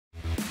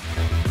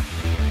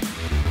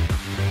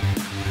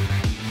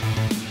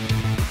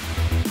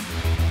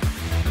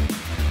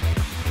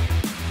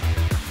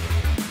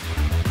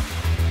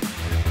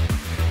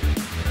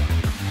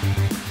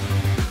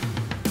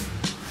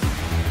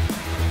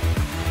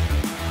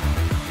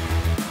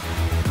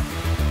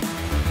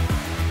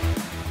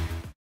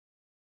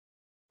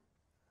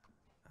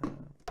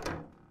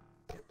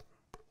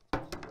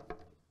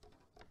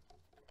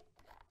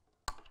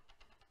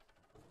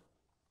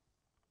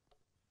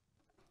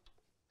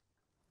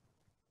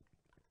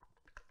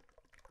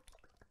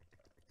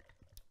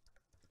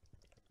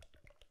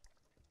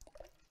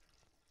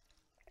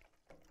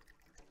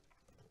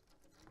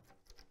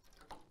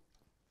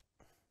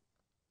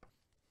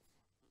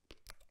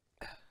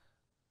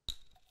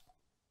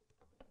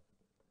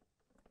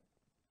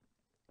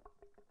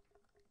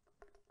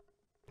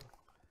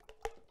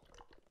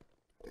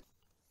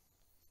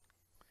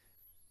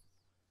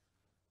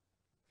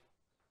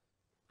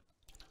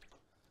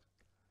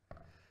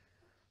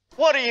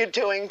What are you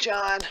doing,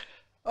 John?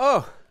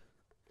 Oh,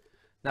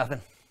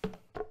 nothing.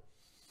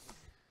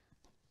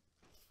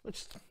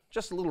 It's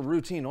just a little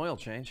routine oil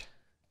change.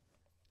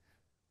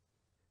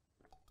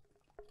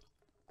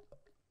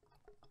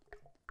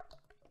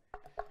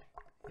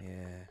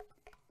 Yeah.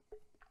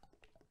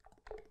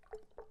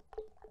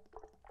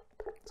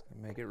 It's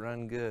gonna make it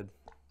run good.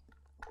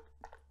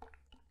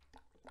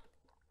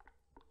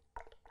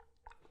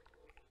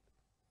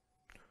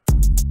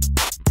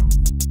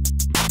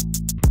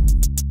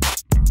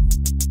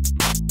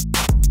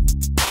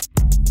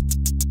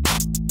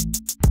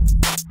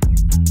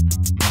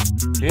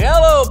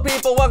 Hello,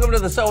 people. Welcome to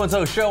the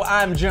So-and-So Show.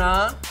 I'm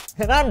John.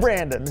 And I'm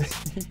Brandon.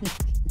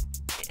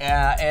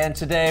 And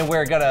today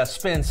we're going to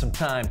spend some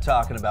time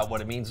talking about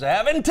what it means to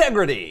have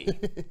integrity.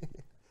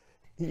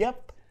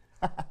 Yep.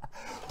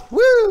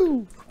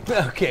 Woo!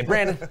 Okay,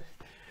 Brandon.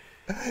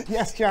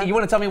 Yes, John. You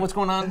want to tell me what's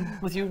going on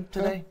with you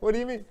today? What do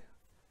you mean?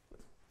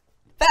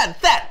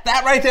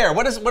 That right there.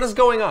 What is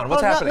going on?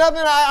 What's happening?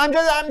 Nothing.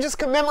 I'm just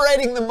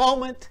commemorating the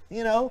moment,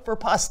 for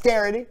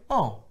posterity.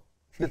 Oh,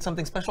 did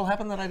something special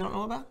happen that I don't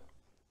know about?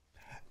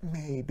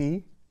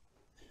 Maybe.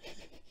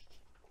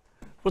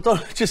 Well,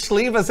 don't just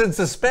leave us in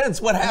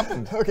suspense. What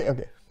happened?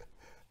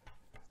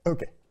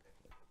 Okay.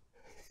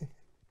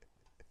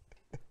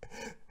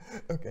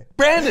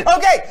 Brandon!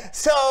 Okay,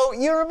 so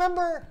you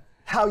remember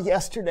how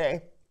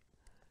yesterday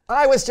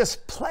I was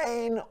just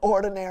plain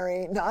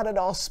ordinary, not at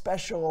all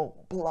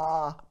special,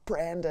 blah,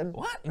 Brandon?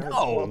 What? No.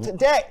 No. Well,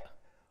 today,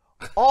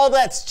 all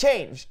that's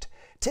changed.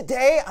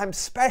 Today, I'm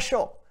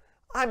special.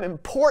 I'm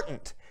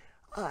important.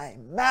 I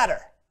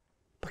matter.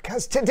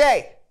 Because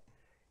today,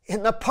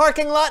 in the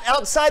parking lot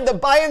outside the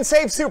Buy and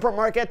Save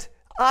supermarket,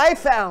 I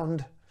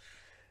found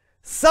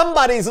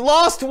somebody's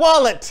lost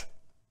wallet.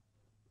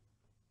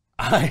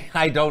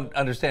 I don't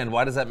understand.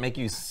 Why does that make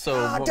you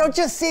so... Don't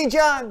you see,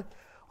 John?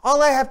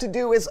 All I have to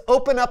do is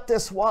open up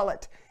this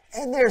wallet,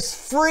 and there's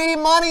free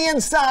money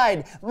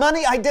inside.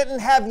 Money I didn't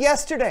have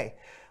yesterday.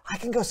 I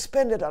can go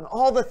spend it on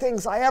all the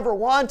things I ever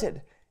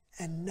wanted,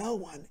 and no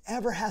one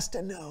ever has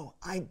to know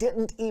I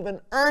didn't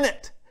even earn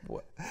it.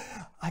 What?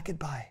 I could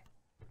buy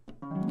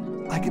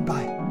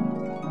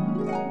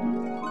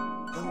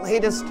the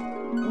latest,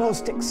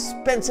 most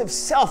expensive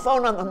cell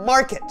phone on the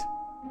market.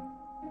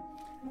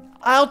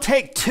 I'll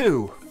take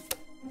 2.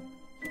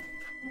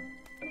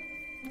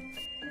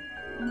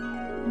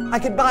 I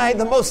could buy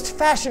the most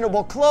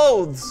fashionable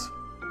clothes.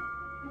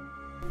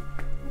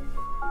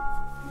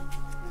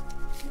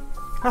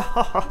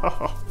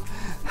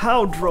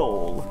 How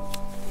droll.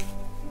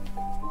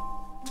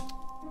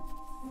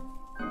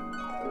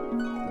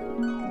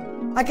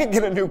 I could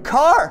get a new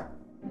car.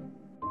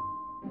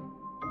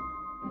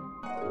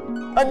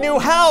 A new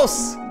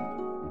house.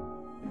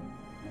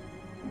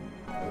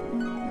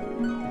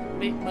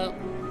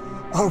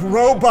 A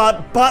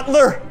robot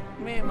butler.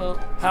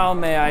 How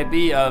may I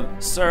be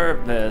of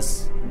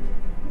service?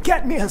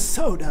 Get me a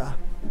soda.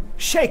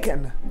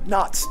 Shaken,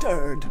 not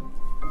stirred.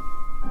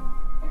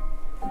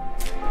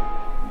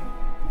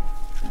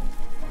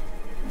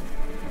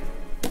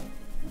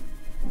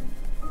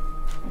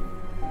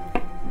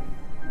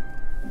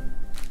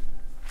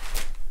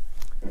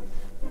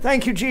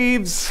 Thank you,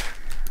 Jeeves.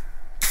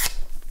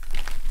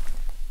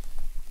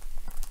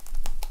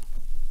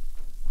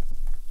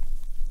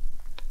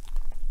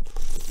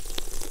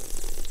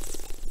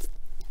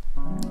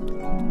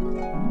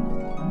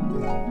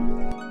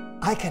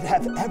 I could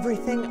have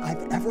everything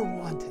I've ever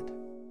wanted.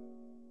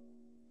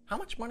 How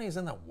much money is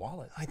in that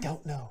wallet? I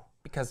don't know.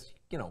 Because,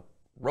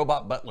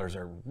 robot butlers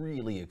are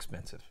really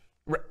expensive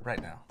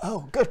right now.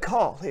 Oh, good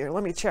call. Here,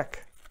 let me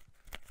check.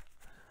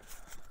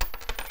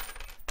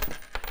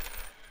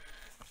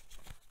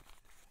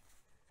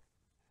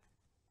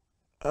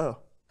 Oh.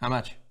 How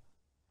much?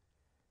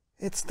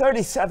 It's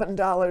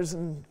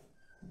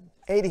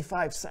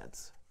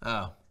 $37.85.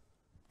 Oh.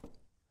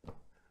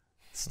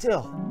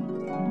 Still,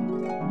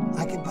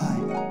 I could buy.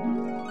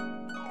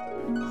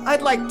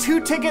 I'd like 2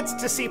 tickets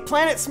to see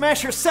Planet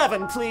Smasher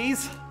 7,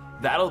 please.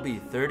 That'll be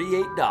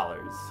 $38.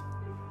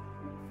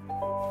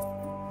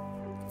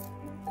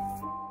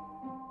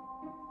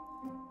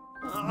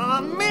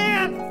 Aw,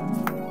 man!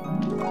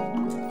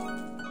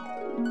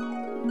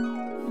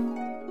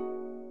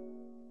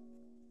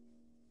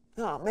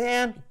 Oh,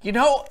 man.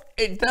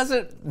 It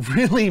doesn't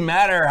really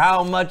matter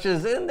how much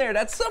is in there.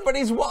 That's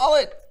somebody's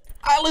wallet.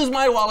 I lose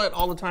my wallet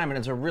all the time, and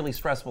it's a really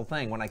stressful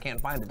thing when I can't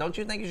find it. Don't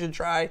you think you should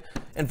try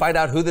and find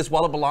out who this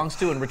wallet belongs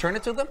to and return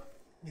it to them?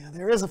 Yeah,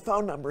 there is a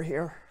phone number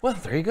here. Well,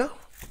 there you go.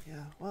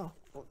 Yeah, well,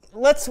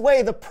 let's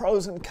weigh the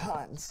pros and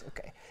cons.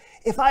 Okay.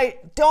 If I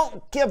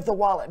don't give the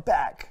wallet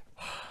back,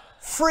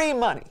 free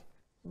money.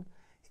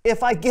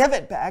 If I give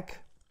it back,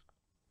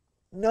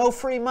 no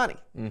free money.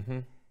 Mm-hmm.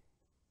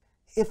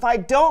 If I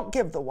don't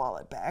give the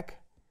wallet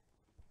back,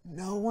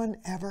 no one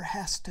ever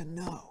has to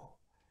know.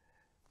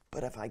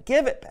 But if I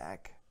give it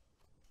back,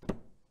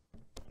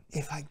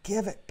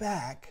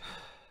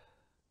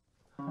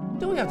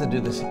 Do we have to do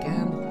this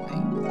again?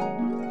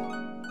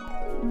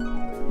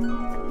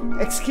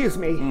 Excuse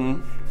me.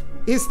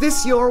 Is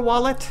this your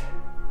wallet?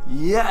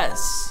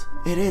 Yes,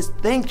 it is.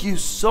 Thank you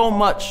so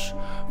much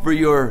for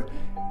your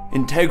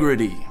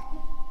integrity.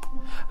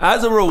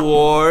 As a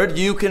reward,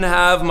 you can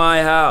have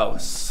my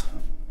house.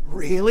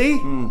 Really?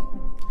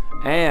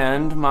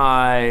 And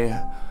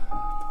my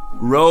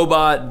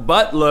robot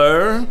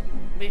butler.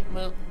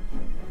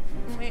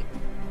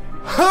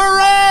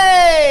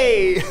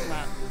 Hooray!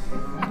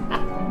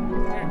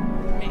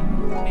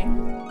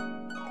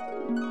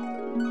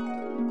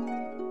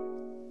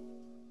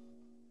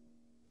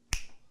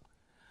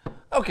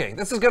 Okay,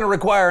 this is going to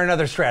require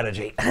another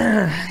strategy.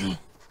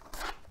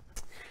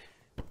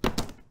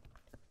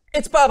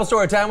 It's Bible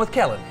story time with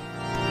Kellen.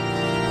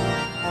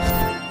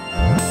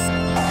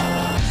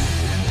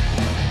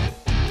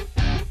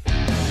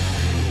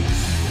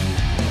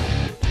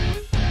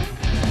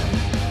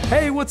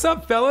 Hey, what's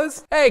up,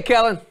 fellas? Hey,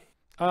 Kellen.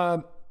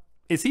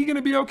 Is he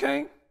gonna be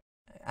okay?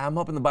 I'm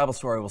hoping the Bible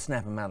story will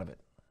snap him out of it.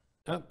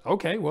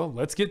 Okay, well,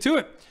 let's get to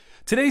it.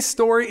 Today's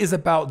story is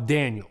about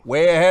Daniel.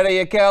 Way ahead of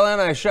you, Kellen.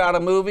 I shot a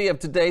movie of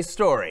today's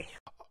story.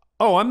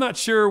 Oh, I'm not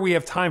sure we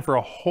have time for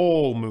a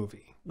whole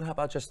movie. How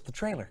about just the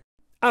trailer?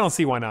 I don't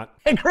see why not.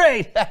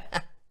 Great.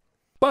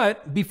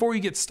 But before you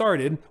get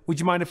started, would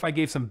you mind if I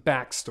gave some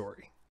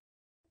backstory?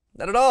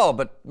 Not at all,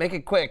 but make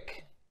it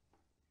quick.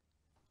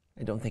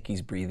 I don't think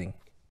he's breathing.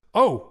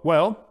 Oh,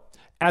 well,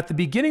 at the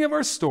beginning of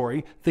our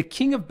story, the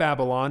king of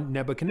Babylon,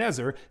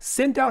 Nebuchadnezzar,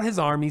 sent out his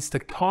armies to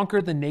conquer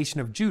the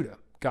nation of Judah,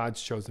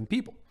 God's chosen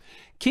people.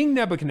 King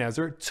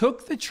Nebuchadnezzar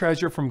took the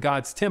treasure from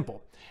God's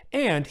temple,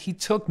 and he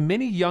took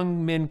many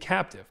young men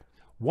captive.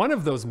 One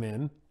of those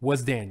men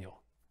was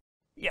Daniel.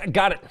 Yeah,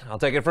 got it. I'll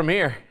take it from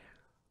here.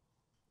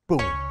 Boom.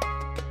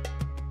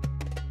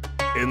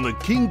 In the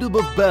kingdom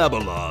of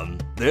Babylon,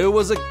 there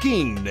was a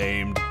king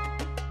named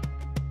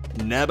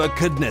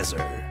Nebuchadnezzar.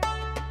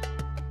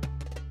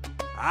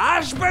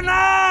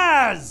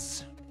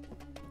 Ashpenaz!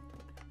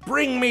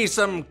 Bring me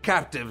some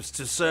captives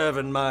to serve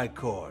in my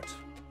court.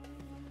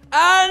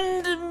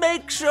 And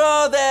make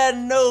sure they're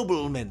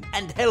noblemen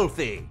and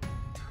healthy.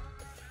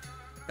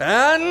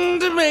 And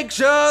make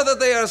sure that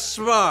they are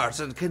smart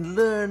and can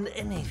learn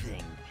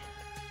anything.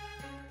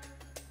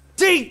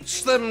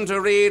 Teach them to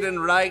read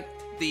and write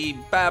the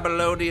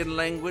Babylonian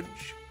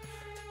language.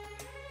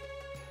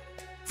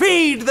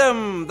 Feed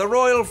them the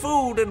royal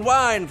food and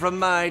wine from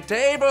my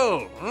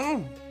table.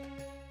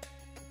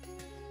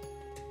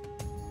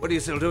 What are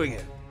you still doing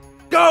here?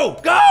 Go!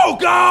 Go!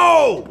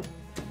 Go!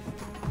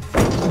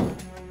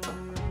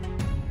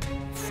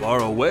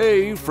 Far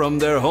away from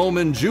their home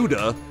in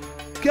Judah,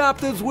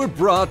 captives were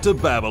brought to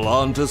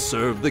Babylon to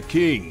serve the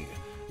king.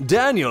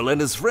 Daniel and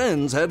his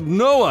friends had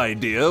no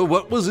idea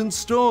what was in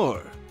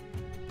store.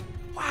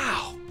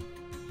 Wow.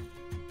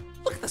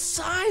 Look at the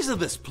size of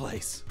this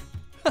place.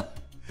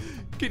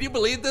 Can you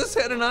believe this?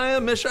 Hananiah,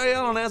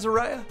 Mishael, and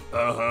Azariah?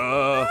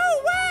 Uh-huh.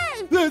 No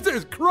way! This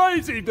is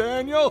crazy,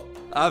 Daniel!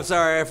 I'm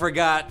sorry, I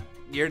forgot.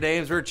 Your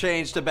names were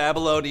changed to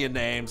Babylonian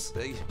names.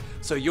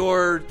 So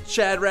you're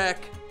Shadrach,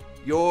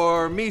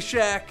 you're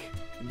Meshach,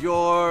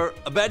 you're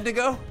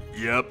Abednego?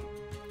 Yep.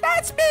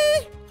 That's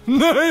me!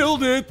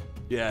 Nailed it!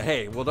 Yeah,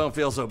 hey, well, don't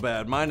feel so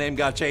bad. My name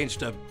got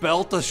changed to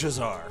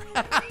Belteshazzar.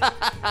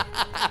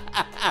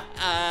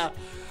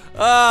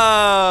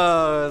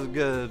 Oh, that's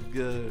good,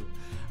 good.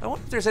 I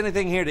wonder if there's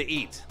anything here to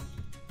eat.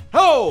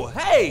 Oh,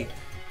 hey!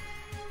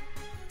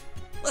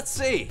 Let's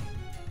see.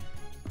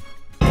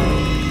 Wait.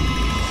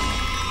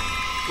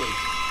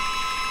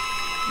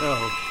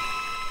 No.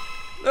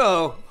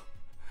 No.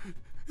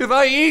 If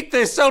I eat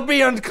this, I'll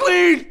be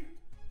unclean.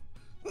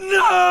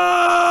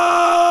 No!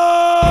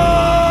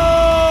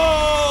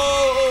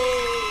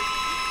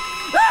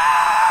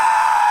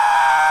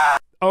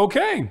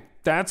 Okay,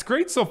 that's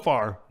great so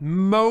far.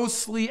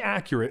 Mostly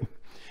accurate.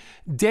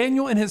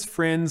 Daniel and his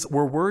friends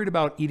were worried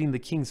about eating the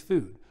king's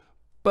food,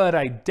 but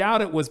I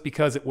doubt it was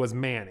because it was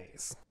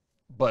mayonnaise.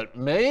 But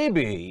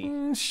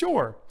maybe.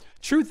 Sure.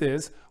 Truth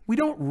is, we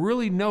don't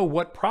really know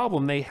what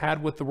problem they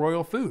had with the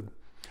royal food.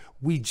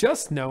 We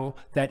just know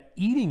that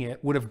eating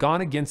it would have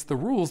gone against the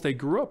rules they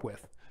grew up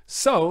with.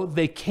 So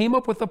they came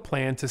up with a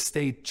plan to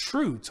stay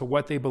true to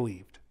what they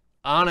believed.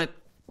 On it.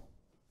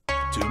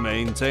 To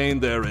maintain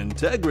their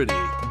integrity,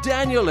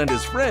 Daniel and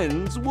his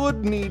friends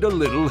would need a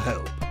little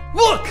help.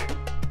 Look!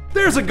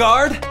 There's a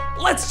guard!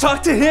 Let's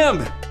talk to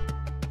him!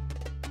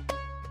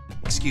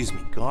 Excuse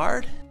me,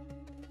 guard?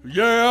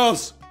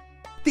 Yes!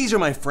 These are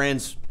my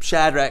friends,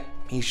 Shadrach,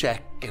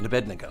 Meshach, and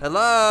Abednego.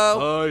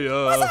 Hello?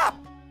 Hiya. What's up?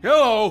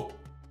 Hello!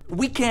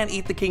 We can't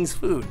eat the king's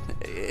food.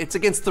 It's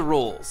against the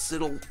rules.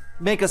 It'll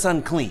make us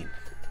unclean.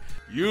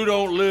 You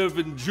don't live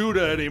in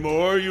Judah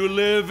anymore, you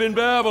live in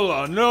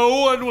Babylon.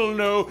 No one will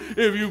know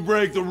if you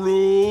break the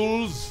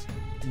rules.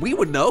 We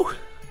would know.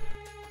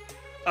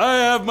 I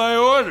have my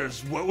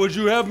orders. What would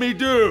you have me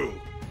do?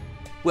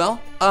 Well,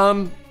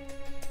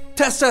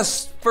 test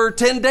us for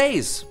 10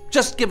 days.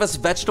 Just give us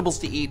vegetables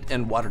to eat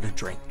and water to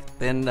drink.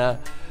 Then,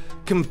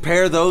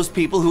 compare those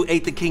people who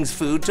ate the king's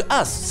food to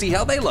us. See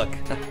how they look.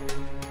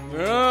 I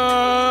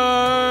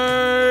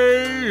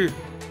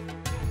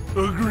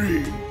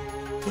agree.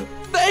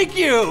 Thank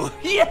you!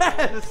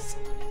 Yes!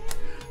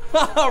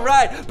 All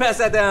right, pass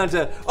that down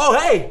to, oh,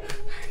 hey,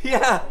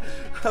 yeah,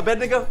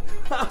 Abednego,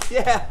 oh,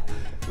 yeah,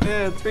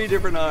 3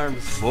 different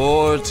arms.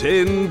 For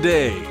 10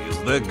 days,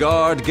 the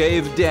guard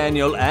gave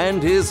Daniel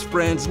and his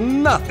friends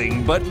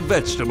nothing but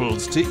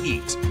vegetables to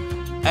eat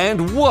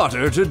and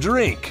water to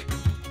drink.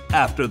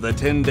 After the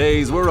 10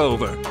 days were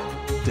over,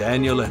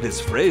 Daniel and his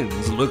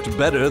friends looked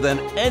better than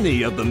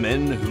any of the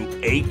men who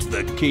ate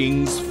the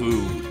king's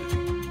food.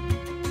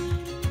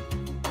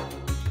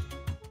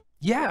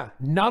 Yeah,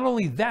 not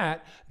only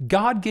that,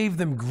 God gave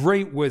them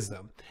great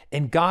wisdom,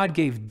 and God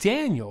gave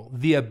Daniel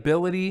the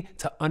ability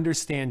to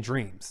understand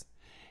dreams.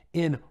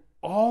 In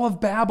all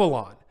of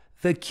Babylon,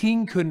 the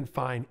king couldn't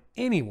find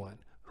anyone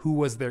who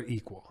was their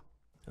equal.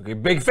 Okay,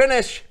 big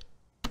finish.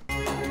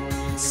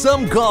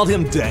 Some called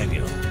him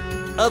Daniel,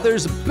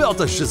 others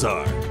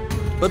Belteshazzar.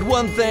 But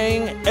one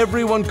thing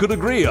everyone could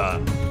agree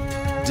on,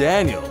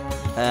 Daniel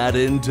had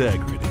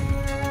integrity.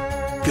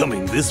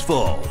 Coming this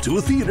fall to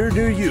a theater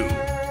near you,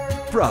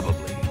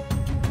 probably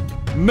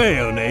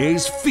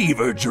Mayonnaise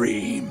Fever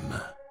Dream.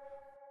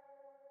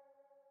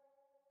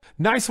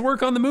 Nice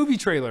work on the movie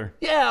trailer.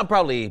 Yeah, I'll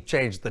probably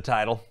change the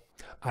title.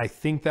 I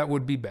think that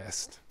would be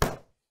best.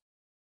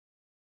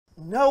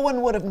 No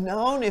one would have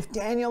known if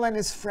Daniel and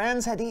his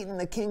friends had eaten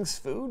the king's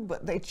food,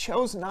 but they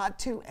chose not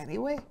to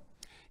anyway.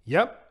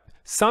 Yep.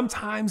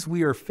 Sometimes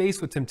we are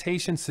faced with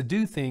temptations to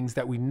do things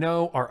that we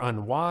know are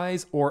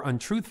unwise or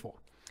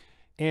untruthful.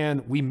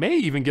 And we may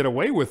even get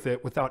away with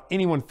it without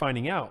anyone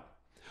finding out.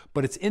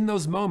 But it's in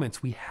those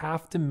moments we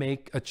have to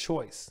make a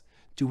choice.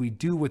 Do we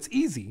do what's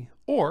easy,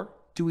 or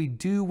do we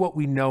do what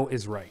we know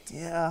is right?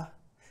 Yeah,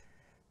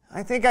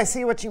 I think I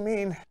see what you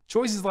mean.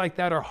 Choices like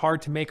that are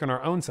hard to make on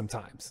our own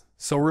sometimes.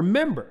 So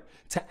remember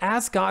to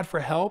ask God for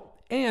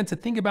help and to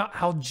think about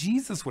how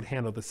Jesus would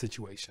handle the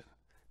situation.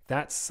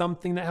 That's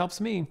something that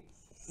helps me.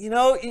 You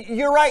know,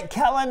 you're right,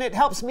 Kellen. It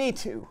helps me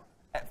too.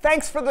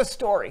 Thanks for the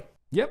story.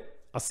 Yep,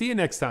 I'll see you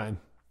next time.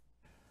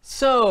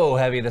 So,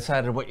 have you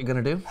decided what you're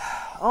gonna do?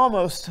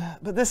 Almost,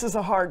 but this is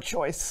a hard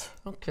choice.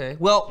 Okay,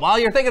 well, while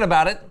you're thinking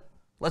about it,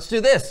 let's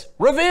do this.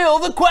 Reveal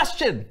the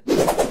question.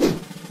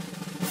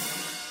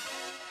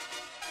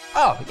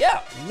 Oh,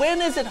 yeah,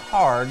 when is it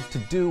hard to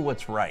do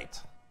what's right?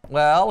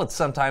 Well, it's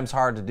sometimes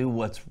hard to do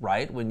what's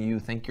right when you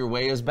think your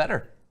way is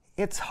better.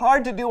 It's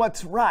hard to do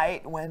what's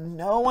right when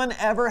no one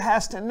ever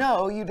has to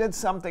know you did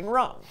something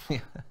wrong.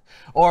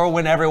 Or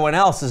when everyone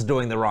else is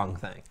doing the wrong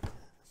thing.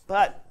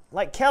 But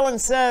like Kellen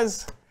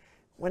says,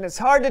 when it's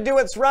hard to do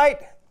what's right,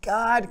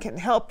 God can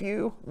help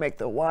you make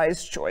the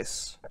wise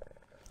choice.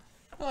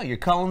 Oh, you're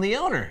calling the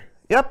owner.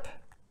 Yep.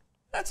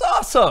 That's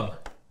awesome.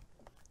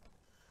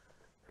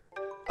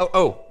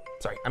 Oh,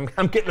 sorry,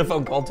 I'm getting a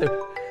phone call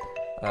too.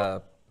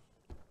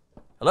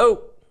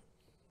 Hello?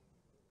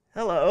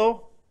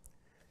 Hello.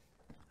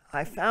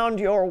 I found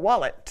your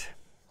wallet.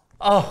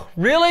 Oh,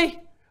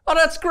 really? Oh,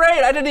 that's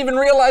great. I didn't even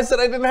realize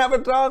that I didn't have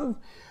it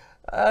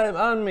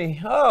on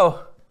me.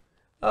 Oh,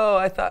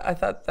 I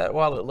thought that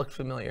wallet looked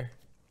familiar.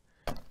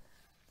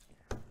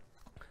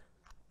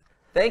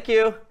 Thank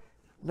you.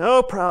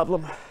 No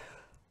problem.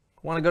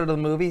 Want to go to the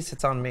movies?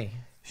 It's on me.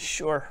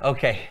 Sure.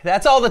 Okay,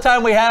 that's all the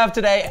time we have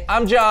today.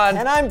 I'm John.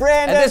 And I'm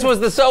Brandon. And this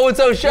was the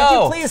So-and-So Show.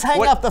 Would you please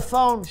hang up the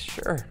phone?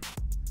 Sure.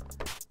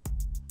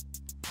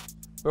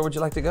 Where would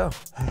you like to go?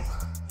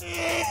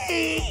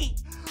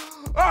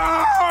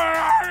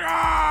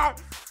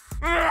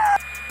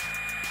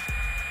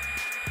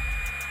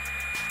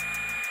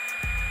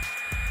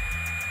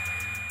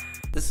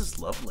 This is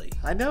lovely.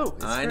 I know.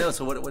 I know.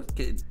 So what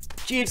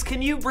Jeeves,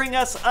 can you bring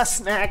us a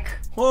snack?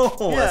 Whoa,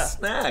 Yeah. a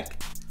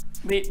snack.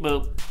 Beep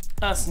boop.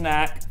 A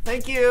snack.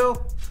 Thank you.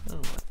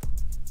 Oh,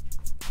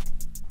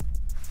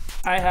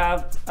 I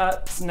have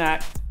a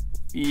snack.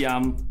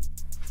 Yum.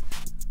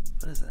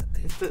 what is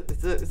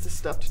that? It's a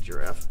stuffed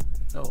giraffe.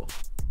 Oh.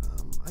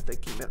 I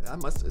think he meant I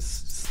must have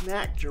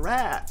snack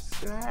giraffes.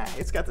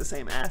 It's got the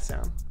same ass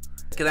sound.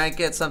 Can I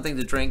get something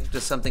to drink?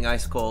 Just something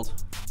ice cold.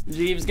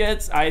 Jeeves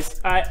gets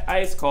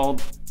ice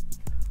cold.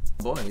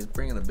 Boy, he's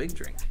bringing a big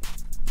drink.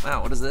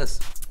 Wow, what is this?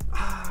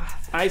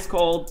 Ice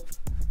cold.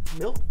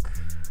 Milk.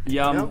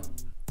 Yum. Yep.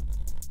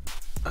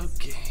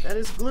 Okay. That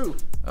is glue.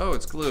 Oh,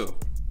 it's glue.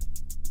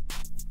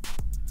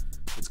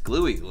 It's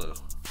gluey glue.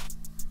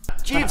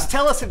 Jeeves,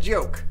 tell us a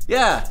joke.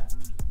 Yeah.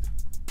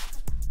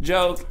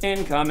 Joke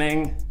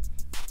incoming.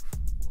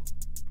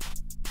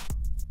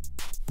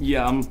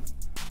 Yum.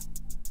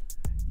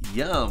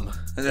 Yum.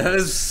 That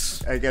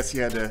is. I guess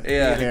you had to.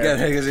 Yeah,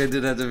 I guess it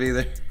did have to be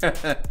there.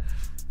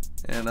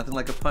 Yeah, nothing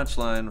like a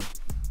punchline,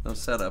 no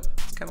setup.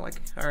 It's kind of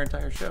like our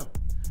entire show.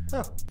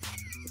 Oh.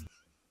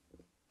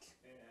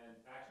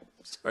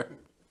 Sorry.